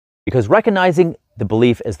Because recognizing the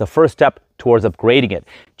belief is the first step towards upgrading it,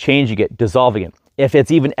 changing it, dissolving it. If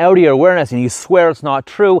it's even out of your awareness and you swear it's not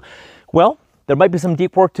true, well, there might be some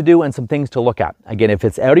deep work to do and some things to look at. Again, if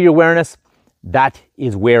it's out of your awareness, that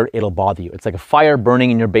is where it'll bother you. It's like a fire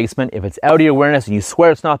burning in your basement. If it's out of your awareness and you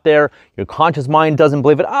swear it's not there, your conscious mind doesn't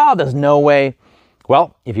believe it, there's no way.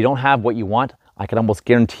 Well, if you don't have what you want, I can almost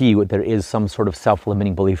guarantee you that there is some sort of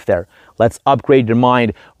self-limiting belief there. Let's upgrade your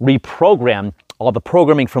mind, reprogram all the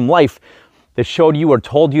programming from life that showed you or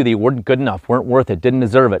told you that you weren't good enough, weren't worth it, didn't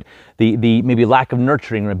deserve it, the maybe lack of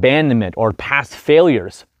nurturing or abandonment or past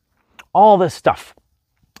failures. All this stuff.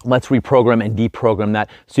 Let's reprogram and deprogram that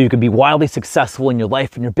so you can be wildly successful in your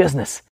life and your business.